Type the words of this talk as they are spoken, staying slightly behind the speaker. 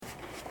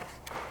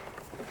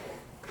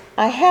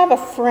I have a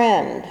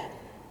friend,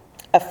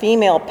 a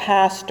female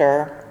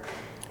pastor,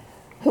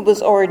 who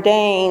was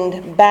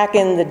ordained back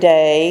in the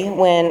day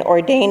when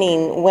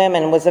ordaining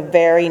women was a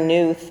very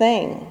new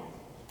thing.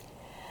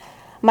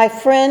 My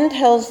friend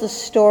tells the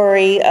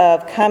story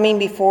of coming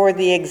before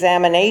the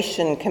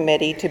examination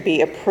committee to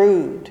be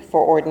approved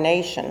for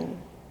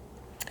ordination.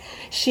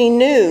 She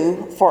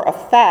knew for a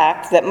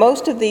fact that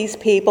most of these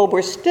people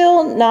were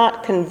still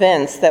not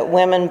convinced that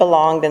women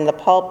belonged in the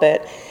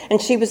pulpit, and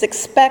she was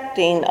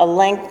expecting a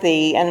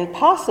lengthy and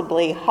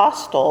possibly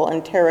hostile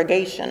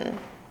interrogation.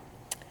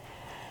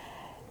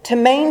 To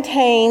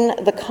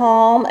maintain the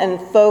calm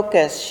and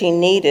focus she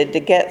needed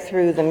to get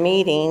through the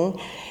meeting,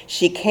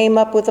 she came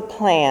up with a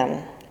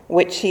plan,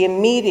 which she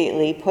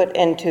immediately put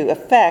into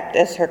effect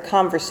as her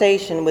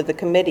conversation with the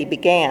committee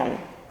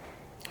began.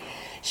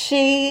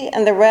 She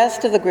and the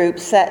rest of the group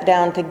sat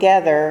down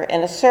together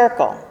in a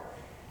circle.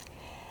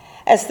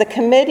 As the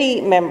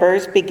committee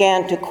members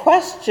began to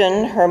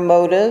question her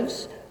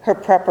motives, her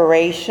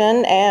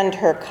preparation, and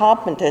her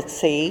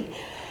competency,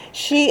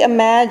 she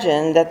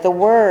imagined that the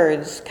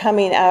words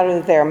coming out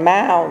of their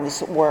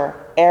mouths were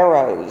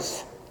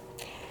arrows.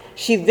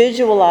 She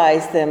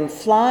visualized them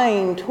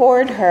flying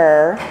toward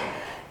her,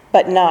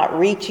 but not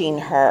reaching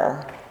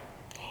her.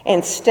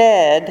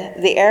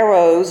 Instead, the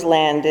arrows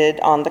landed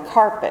on the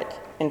carpet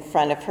in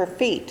front of her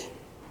feet.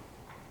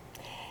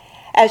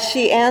 As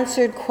she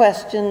answered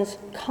questions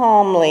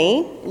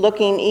calmly,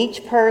 looking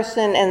each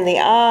person in the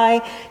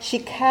eye, she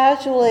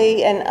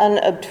casually and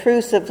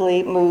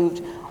unobtrusively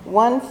moved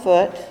one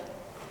foot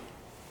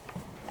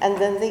and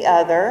then the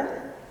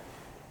other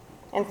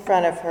in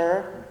front of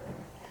her,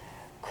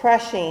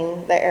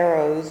 crushing the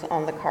arrows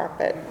on the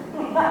carpet.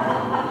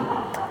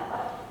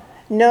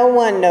 No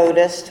one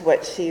noticed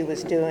what she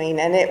was doing,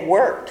 and it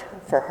worked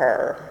for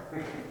her.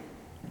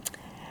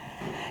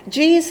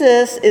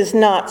 Jesus is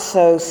not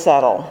so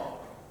subtle.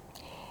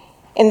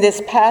 In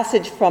this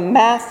passage from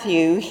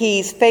Matthew,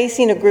 he's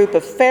facing a group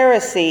of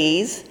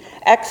Pharisees,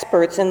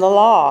 experts in the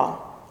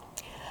law.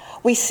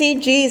 We see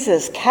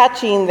Jesus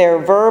catching their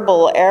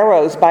verbal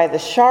arrows by the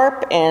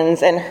sharp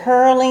ends and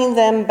hurling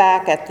them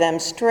back at them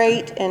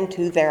straight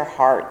into their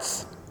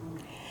hearts.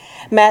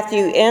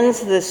 Matthew ends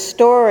this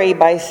story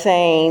by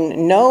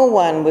saying no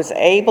one was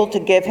able to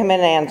give him an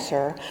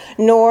answer,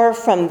 nor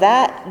from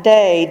that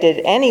day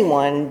did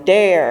anyone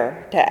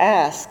dare to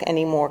ask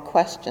any more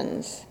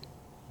questions.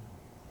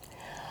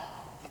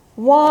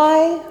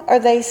 Why are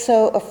they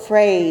so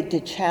afraid to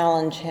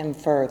challenge him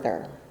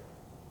further?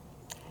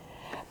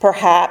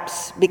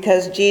 Perhaps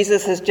because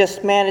Jesus has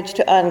just managed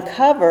to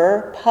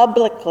uncover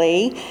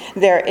publicly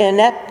their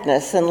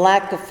ineptness and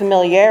lack of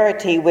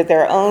familiarity with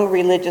their own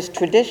religious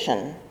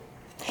tradition.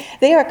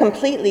 They are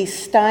completely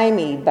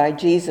stymied by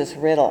Jesus'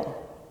 riddle.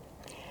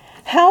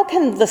 How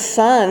can the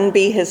Son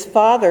be his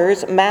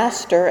Father's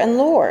master and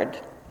Lord?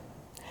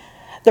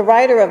 The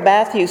writer of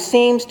Matthew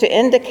seems to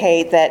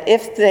indicate that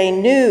if they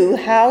knew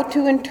how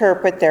to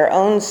interpret their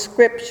own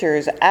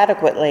scriptures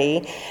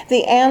adequately,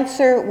 the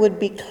answer would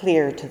be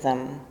clear to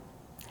them.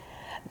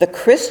 The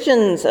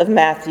Christians of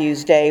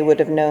Matthew's day would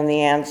have known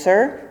the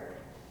answer.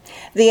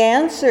 The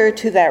answer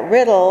to that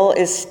riddle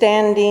is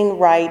standing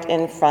right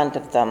in front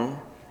of them.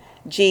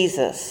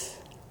 Jesus,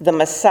 the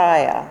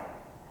Messiah,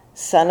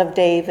 Son of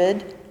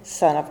David,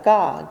 Son of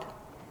God.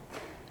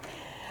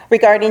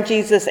 Regarding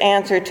Jesus'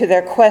 answer to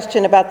their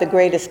question about the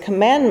greatest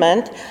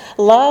commandment,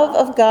 love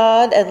of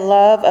God and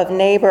love of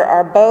neighbor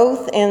are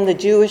both in the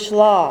Jewish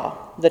law,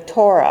 the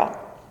Torah.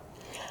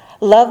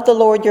 Love the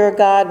Lord your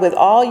God with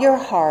all your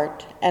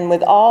heart and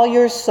with all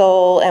your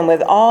soul and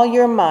with all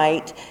your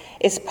might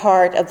is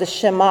part of the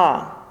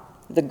Shema,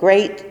 the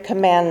great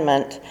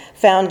commandment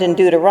found in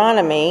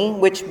Deuteronomy,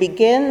 which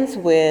begins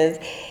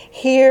with,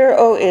 "Hear,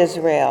 O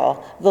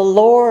Israel, the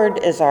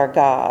Lord is our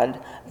God,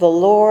 the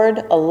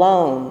Lord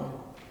alone."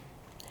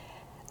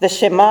 The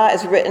Shema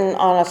is written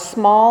on a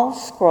small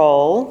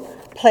scroll,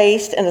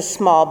 placed in a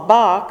small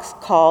box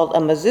called a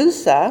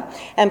mezuzah,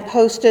 and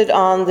posted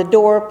on the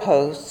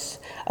doorposts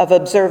of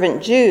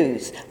observant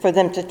Jews for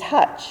them to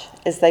touch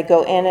as they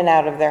go in and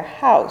out of their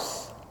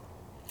house.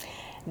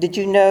 Did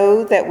you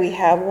know that we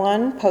have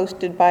one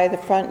posted by the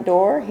front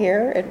door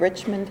here at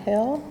Richmond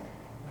Hill?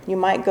 You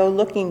might go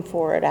looking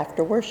for it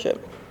after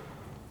worship.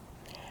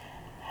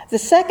 The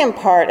second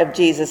part of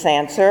Jesus'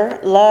 answer,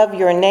 love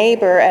your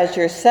neighbor as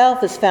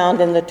yourself, is found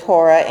in the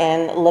Torah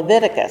in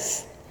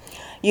Leviticus.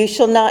 You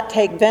shall not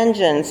take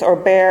vengeance or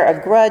bear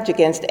a grudge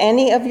against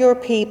any of your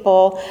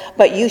people,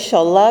 but you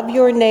shall love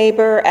your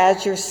neighbor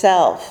as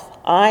yourself.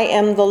 I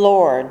am the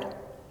Lord.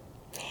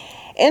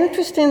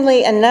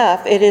 Interestingly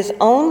enough, it is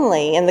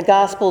only in the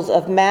Gospels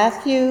of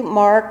Matthew,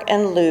 Mark,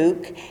 and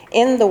Luke,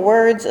 in the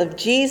words of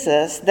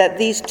Jesus, that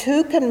these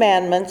two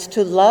commandments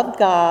to love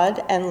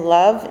God and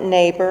love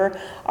neighbor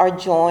are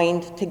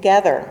joined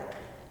together.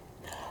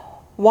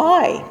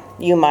 Why,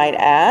 you might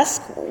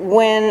ask,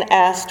 when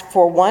asked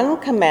for one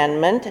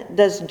commandment,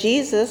 does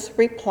Jesus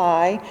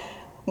reply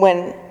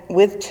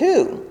with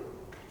two?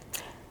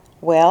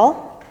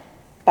 Well,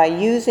 by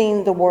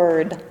using the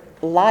word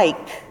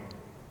like.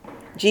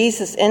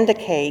 Jesus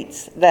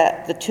indicates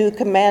that the two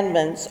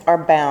commandments are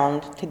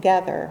bound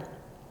together.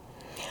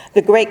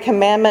 The great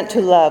commandment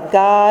to love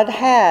God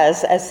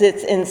has as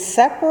its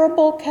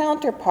inseparable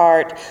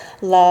counterpart,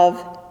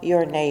 love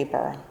your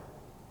neighbor.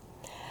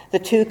 The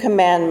two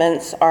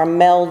commandments are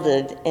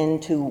melded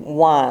into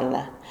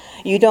one.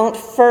 You don't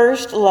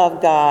first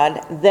love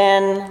God,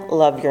 then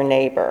love your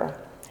neighbor.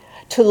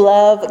 To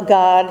love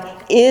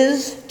God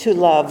is to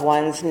love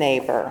one's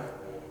neighbor,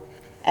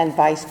 and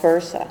vice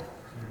versa.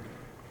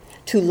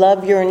 To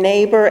love your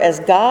neighbor as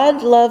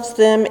God loves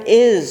them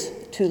is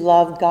to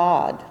love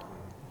God.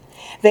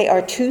 They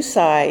are two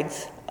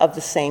sides of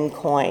the same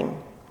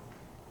coin.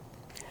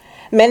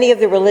 Many of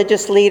the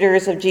religious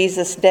leaders of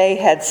Jesus' day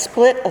had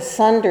split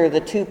asunder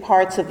the two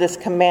parts of this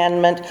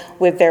commandment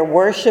with their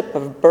worship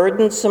of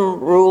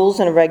burdensome rules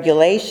and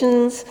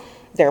regulations,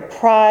 their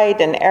pride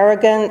and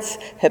arrogance,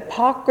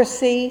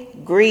 hypocrisy,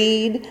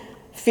 greed,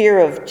 fear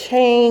of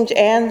change,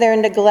 and their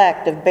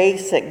neglect of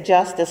basic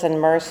justice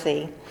and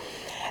mercy.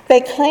 They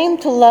claim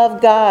to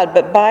love God,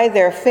 but by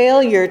their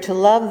failure to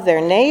love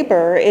their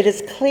neighbor, it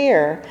is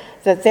clear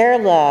that their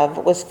love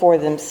was for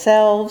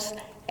themselves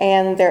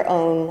and their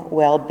own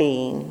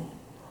well-being.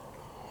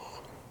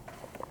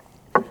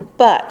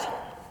 But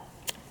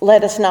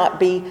let us not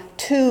be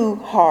too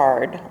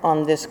hard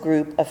on this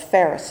group of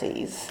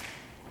Pharisees.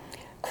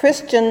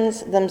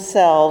 Christians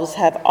themselves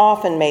have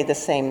often made the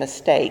same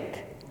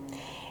mistake.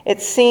 It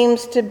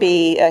seems to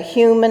be a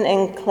human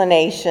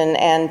inclination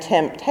and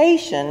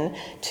temptation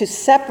to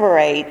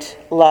separate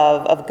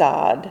love of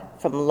God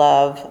from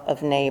love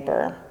of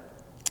neighbor.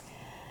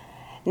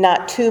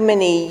 Not too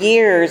many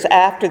years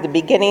after the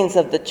beginnings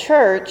of the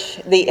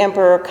church, the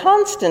Emperor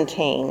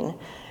Constantine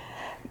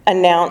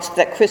announced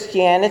that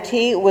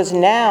Christianity was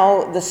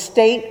now the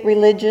state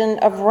religion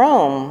of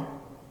Rome,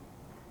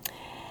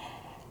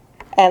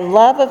 and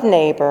love of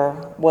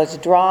neighbor was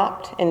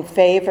dropped in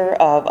favor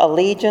of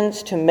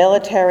allegiance to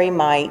military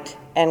might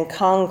and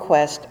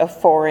conquest of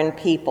foreign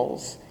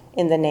peoples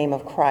in the name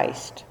of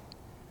Christ.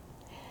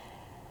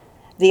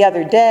 The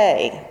other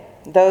day,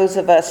 those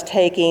of us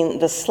taking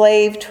the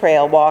slave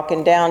trail walk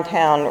in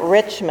downtown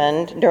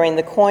Richmond during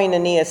the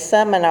Koinonia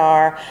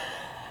seminar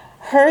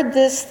heard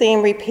this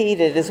theme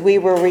repeated as we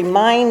were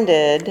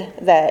reminded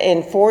that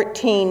in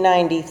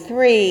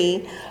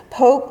 1493,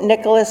 Pope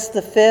Nicholas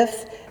V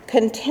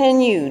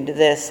continued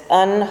this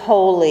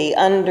unholy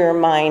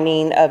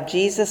undermining of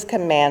Jesus'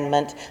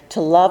 commandment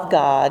to love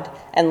God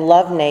and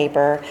love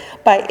neighbor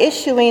by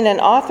issuing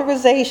an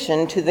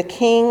authorization to the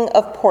King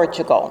of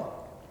Portugal.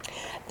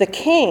 The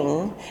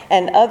king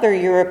and other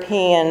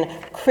European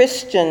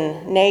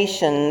Christian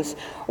nations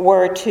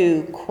were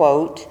to,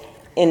 quote,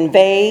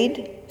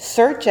 invade,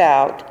 search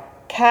out,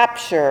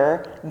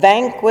 capture,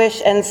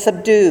 vanquish, and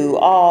subdue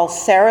all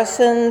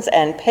Saracens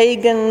and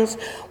pagans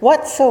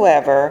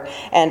whatsoever,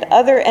 and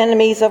other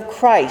enemies of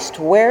Christ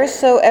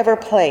wheresoever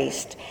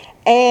placed,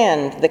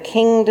 and the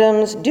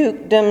kingdoms,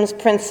 dukedoms,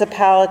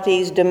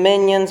 principalities,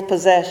 dominions,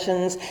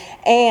 possessions,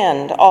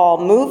 and all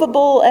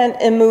movable and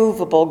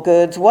immovable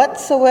goods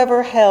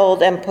whatsoever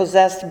held and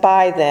possessed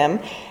by them,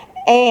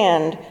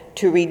 and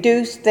to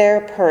reduce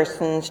their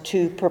persons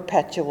to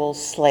perpetual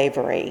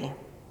slavery.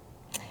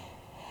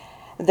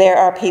 There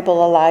are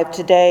people alive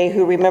today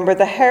who remember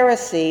the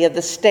heresy of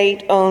the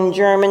state-owned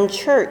German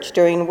church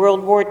during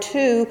World War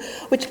II,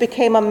 which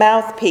became a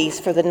mouthpiece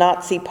for the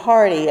Nazi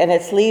Party and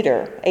its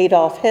leader,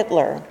 Adolf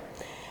Hitler.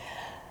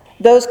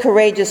 Those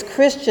courageous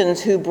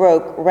Christians who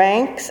broke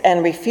ranks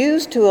and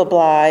refused to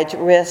oblige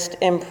risked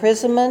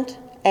imprisonment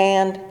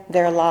and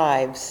their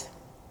lives.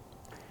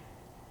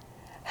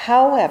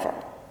 However,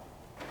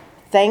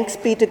 thanks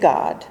be to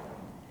God,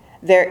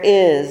 there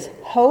is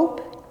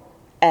hope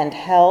and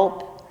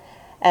help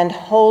and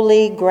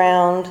holy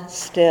ground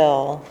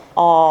still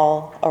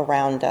all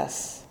around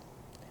us.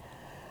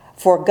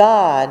 For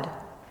God,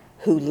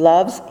 who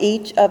loves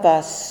each of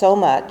us so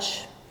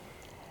much,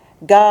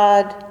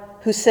 God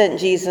who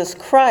sent Jesus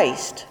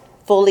Christ,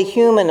 fully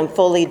human and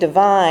fully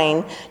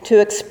divine,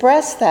 to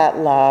express that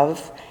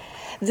love,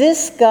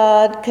 this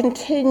God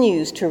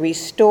continues to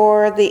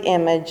restore the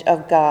image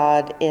of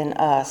God in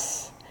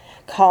us,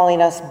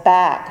 calling us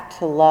back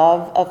to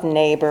love of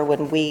neighbor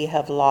when we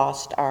have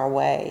lost our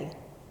way.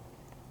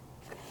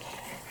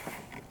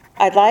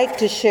 I'd like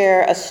to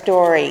share a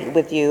story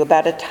with you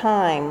about a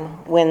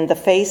time when the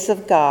face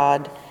of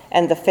God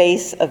and the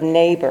face of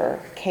neighbor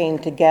came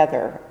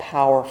together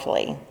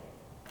powerfully.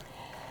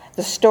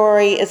 The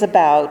story is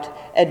about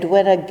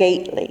Edwina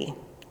Gately.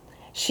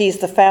 She's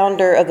the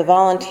founder of the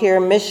volunteer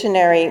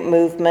missionary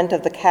movement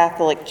of the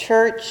Catholic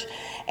Church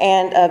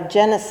and of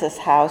Genesis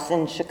House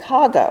in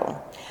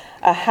Chicago,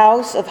 a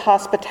house of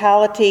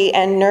hospitality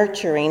and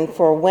nurturing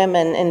for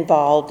women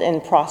involved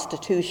in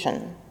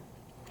prostitution.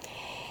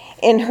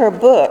 In her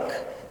book,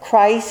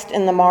 Christ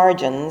in the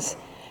Margins,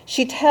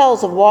 she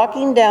tells of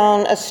walking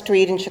down a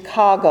street in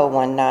Chicago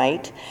one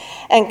night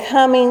and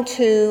coming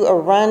to a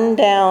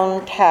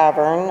rundown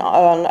tavern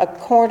on a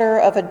corner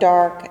of a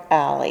dark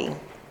alley.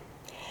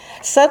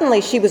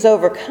 Suddenly, she was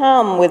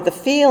overcome with the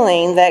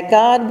feeling that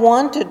God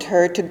wanted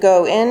her to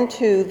go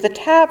into the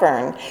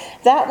tavern.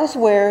 That was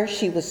where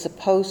she was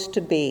supposed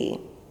to be.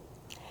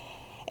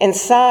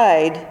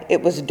 Inside,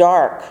 it was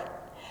dark,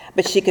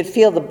 but she could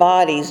feel the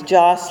bodies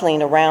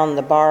jostling around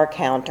the bar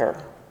counter.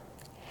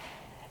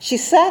 She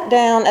sat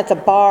down at the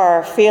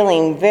bar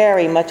feeling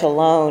very much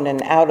alone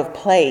and out of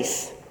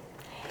place.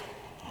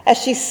 As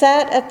she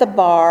sat at the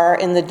bar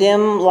in the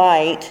dim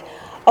light,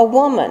 a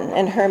woman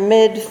in her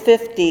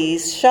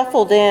mid-50s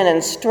shuffled in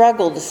and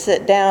struggled to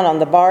sit down on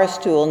the bar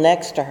stool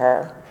next to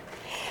her.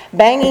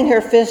 Banging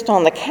her fist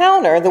on the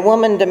counter, the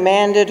woman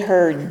demanded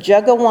her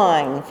jug of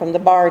wine from the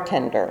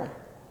bartender.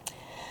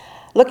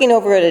 Looking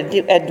over at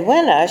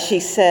Edwina, she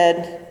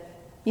said,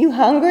 "You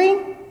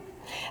hungry?"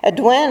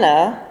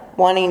 Edwina,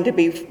 wanting to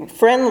be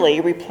friendly,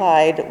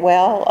 replied,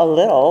 "Well, a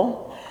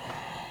little."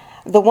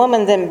 The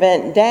woman then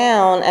bent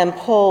down and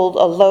pulled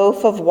a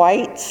loaf of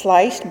white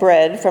sliced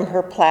bread from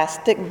her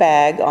plastic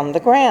bag on the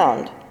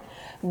ground.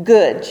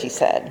 "Good," she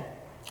said.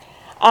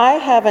 "I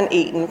haven't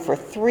eaten for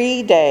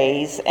 3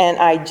 days, and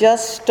I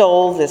just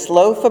stole this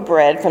loaf of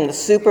bread from the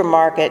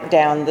supermarket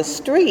down the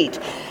street.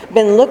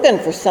 Been looking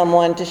for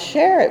someone to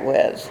share it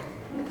with."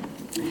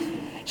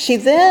 She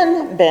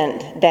then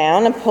bent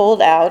down and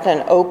pulled out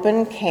an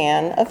open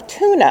can of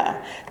tuna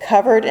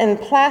covered in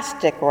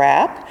plastic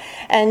wrap,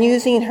 and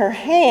using her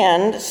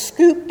hand,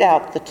 scooped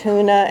out the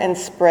tuna and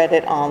spread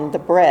it on the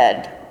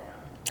bread.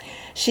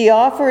 She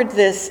offered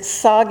this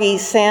soggy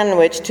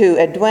sandwich to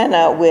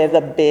Edwina with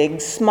a big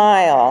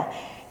smile.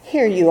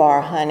 "Here you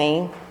are,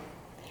 honey."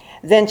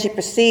 Then she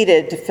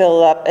proceeded to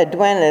fill up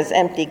Edwina's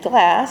empty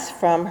glass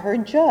from her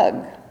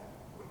jug.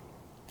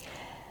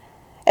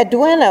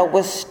 Edwina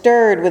was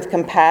stirred with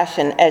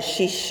compassion as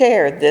she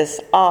shared this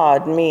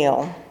odd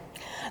meal.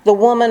 The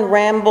woman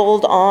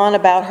rambled on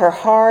about her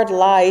hard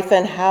life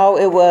and how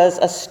it was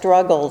a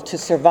struggle to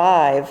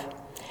survive.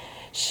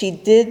 She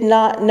did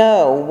not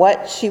know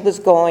what she was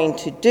going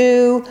to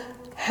do,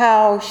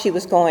 how she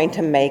was going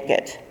to make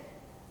it.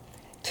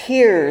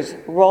 Tears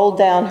rolled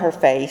down her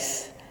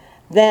face.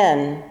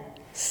 Then,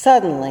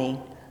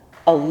 suddenly,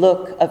 a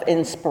look of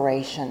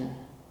inspiration.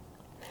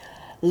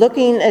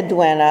 Looking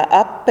Edwina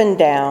up and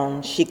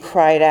down, she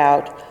cried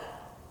out,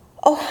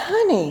 "Oh,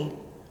 honey,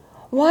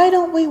 why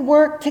don't we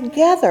work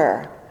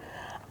together?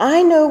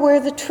 I know where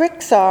the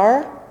tricks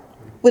are.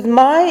 With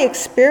my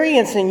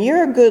experience and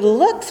your good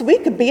looks, we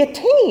could be a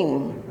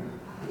team."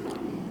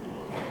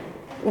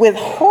 With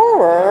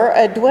horror,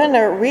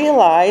 Edwina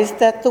realized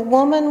that the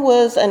woman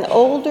was an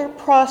older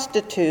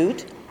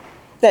prostitute,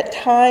 that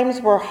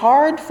times were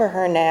hard for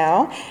her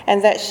now,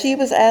 and that she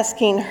was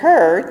asking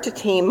her to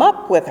team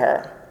up with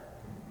her.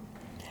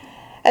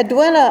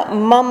 Edwina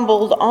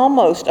mumbled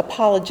almost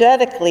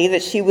apologetically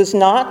that she was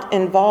not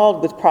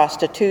involved with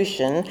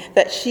prostitution,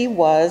 that she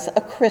was a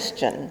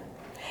Christian,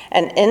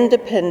 an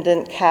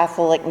independent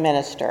Catholic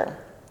minister.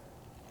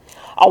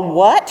 "A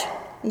what?"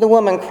 the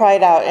woman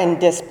cried out in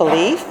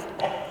disbelief.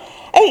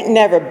 "Ain't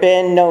never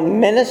been no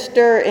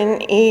minister in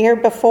here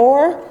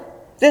before.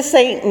 This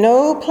ain't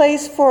no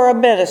place for a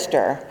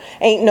minister.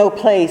 Ain't no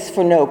place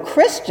for no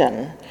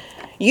Christian.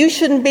 You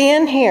shouldn't be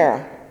in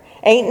here.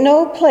 Ain't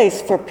no place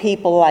for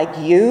people like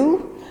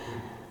you."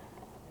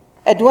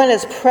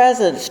 Edwina's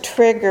presence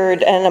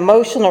triggered an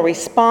emotional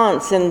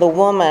response in the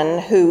woman,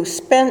 who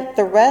spent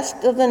the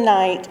rest of the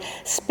night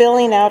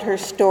spilling out her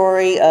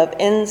story of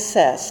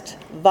incest,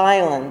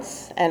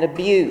 violence, and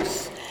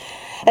abuse.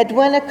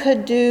 Edwina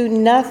could do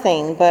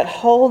nothing but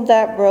hold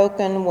that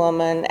broken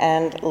woman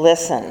and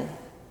listen.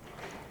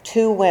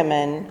 Two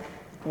women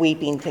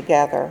weeping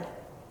together.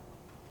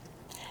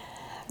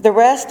 The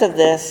rest of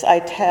this I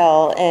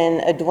tell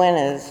in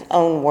Edwina's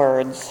own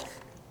words.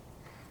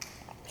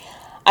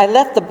 I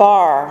left the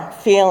bar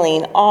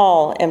feeling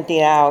all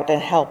emptied out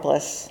and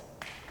helpless.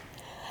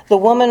 The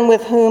woman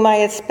with whom I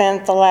had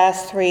spent the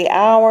last 3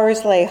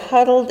 hours lay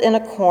huddled in a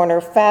corner,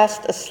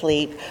 fast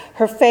asleep,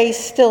 her face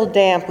still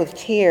damp with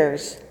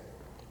tears.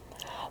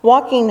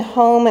 Walking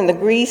home in the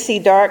greasy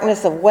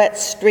darkness of wet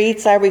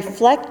streets, I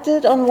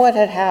reflected on what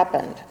had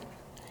happened.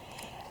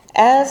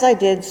 As I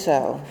did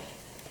so,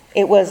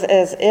 it was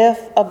as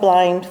if a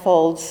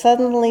blindfold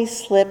suddenly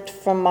slipped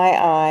from my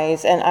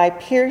eyes, and I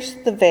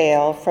pierced the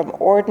veil from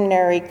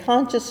ordinary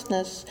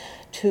consciousness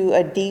to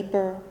a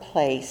deeper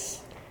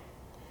place.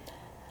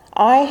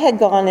 I had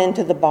gone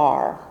into the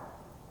bar,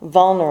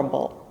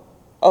 vulnerable,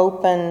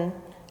 open,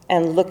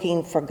 and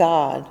looking for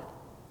God.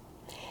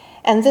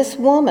 And this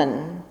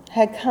woman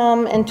had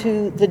come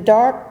into the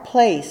dark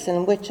place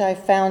in which I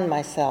found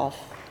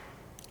myself.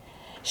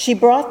 She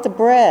brought the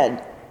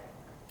bread,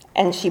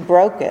 and she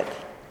broke it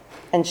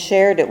and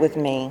shared it with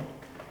me.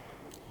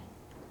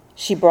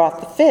 She brought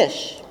the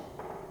fish,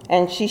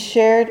 and she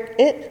shared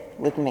it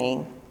with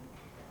me.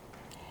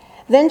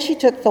 Then she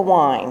took the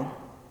wine,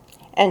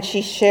 and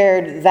she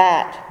shared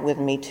that with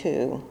me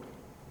too.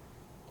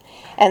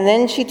 And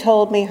then she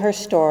told me her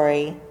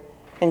story,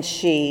 and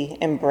she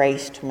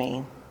embraced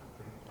me.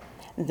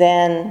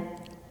 Then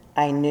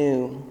I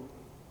knew.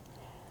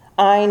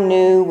 I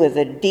knew with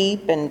a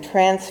deep and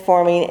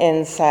transforming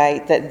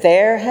insight that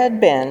there had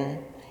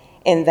been,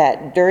 in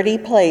that dirty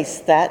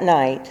place that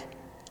night,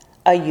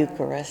 a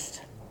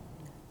Eucharist,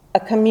 a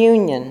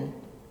communion,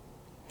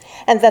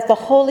 and that the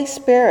Holy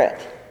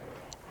Spirit,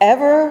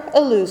 ever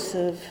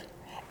elusive,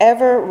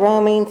 ever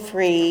roaming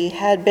free,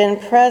 had been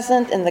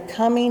present in the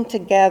coming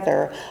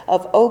together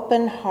of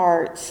open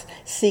hearts,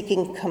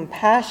 seeking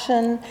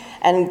compassion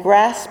and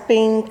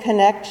grasping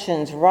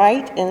connections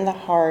right in the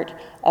heart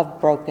of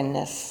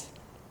brokenness.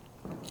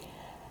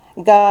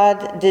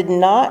 God did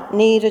not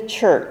need a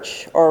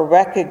church or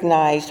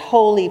recognized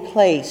holy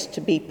place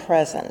to be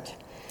present.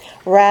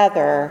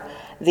 Rather,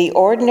 the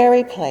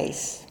ordinary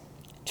place,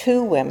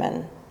 2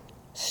 women,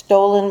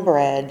 stolen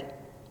bread,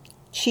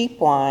 cheap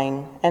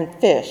wine, and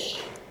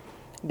fish,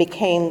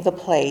 became the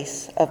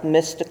place of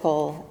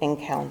mystical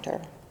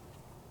encounter.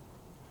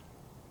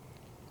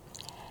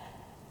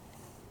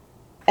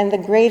 And the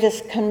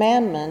greatest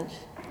commandment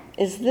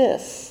is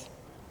this: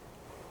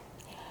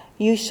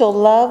 you shall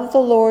love the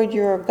Lord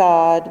your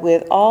God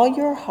with all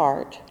your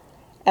heart,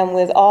 and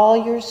with all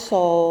your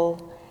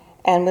soul,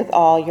 and with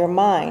all your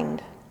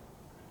mind.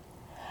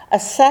 A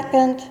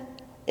second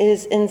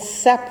is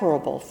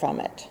inseparable from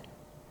it.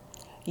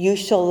 You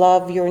shall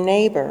love your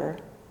neighbor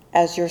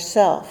as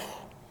yourself.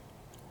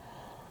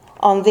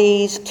 On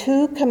these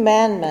 2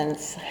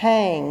 commandments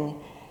hang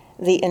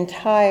the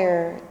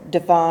entire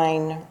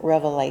divine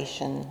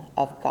revelation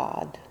of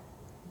God.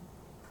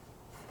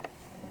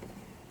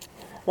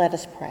 Let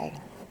us pray.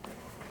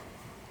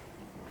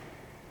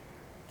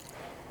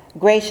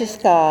 Gracious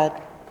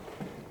God,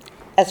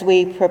 as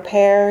we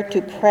prepare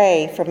to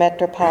pray for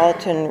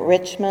Metropolitan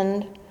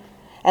Richmond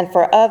and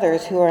for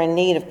others who are in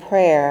need of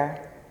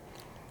prayer,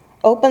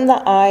 open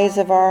the eyes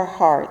of our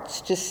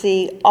hearts to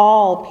see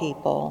all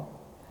people,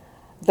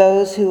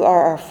 those who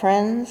are our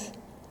friends,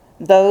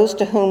 those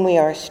to whom we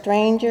are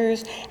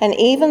strangers, and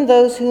even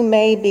those who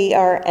may be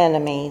our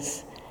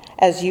enemies,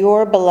 as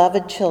your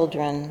beloved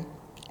children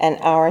and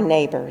our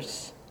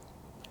neighbors.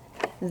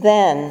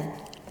 Then,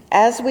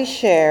 as we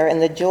share in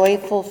the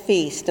joyful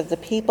feast of the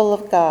people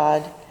of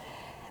God,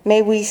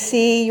 may we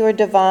see your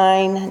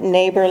divine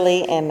neighborly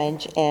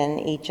image in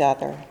each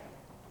other.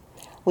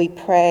 We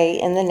pray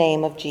in the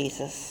name of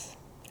Jesus.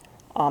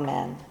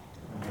 Amen.